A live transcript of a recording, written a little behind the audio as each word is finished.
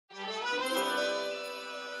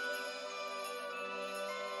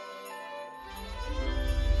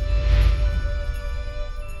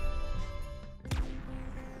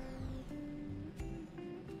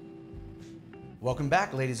Welcome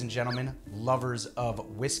back, ladies and gentlemen, lovers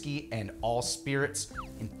of whiskey and all spirits,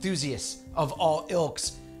 enthusiasts of all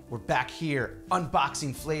ilks. We're back here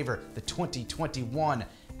unboxing Flaviar, the 2021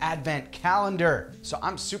 Advent calendar. So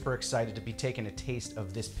I'm super excited to be taking a taste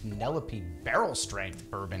of this Penelope barrel strength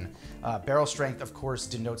bourbon. Barrel strength, of course,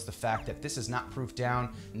 denotes the fact that this is not proof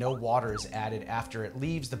down. No water is added. After it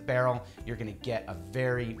leaves the barrel, you're gonna get a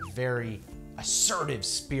very, very assertive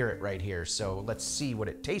spirit right here. So let's see what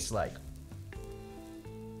it tastes like.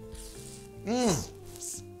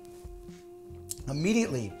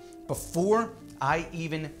 Immediately, before I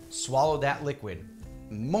even swallowed that liquid,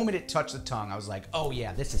 the moment it touched the tongue, I was like, oh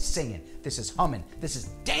yeah, this is singing, this is humming, this is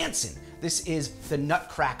dancing, this is the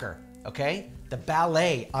nutcracker, okay? The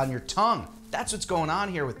ballet on your tongue. That's what's going on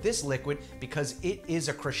here with this liquid, because it is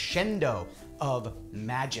a crescendo of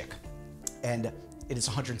magic. And it is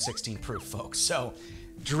 116 proof, folks. So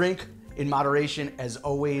drink in moderation as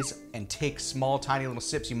always, and take small, tiny little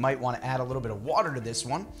sips. You might want to add a little bit of water to this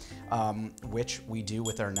one, which we do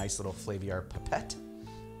with our nice little Flaviar pipette.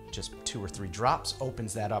 Just 2 or 3 drops,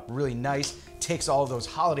 opens that up really nice, takes all of those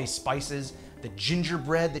holiday spices, the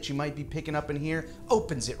gingerbread that you might be picking up in here,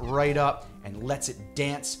 opens it right up and lets it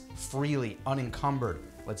dance freely, unencumbered.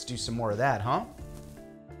 Let's do some more of that, huh?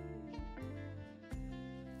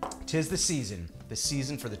 'Tis the season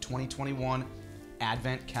for the 2021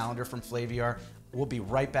 Advent calendar from Flaviar. We'll be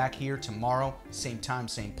right back here tomorrow, same time,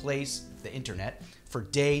 same place, the internet, for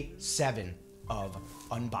day 7 of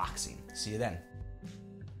unboxing. See you then.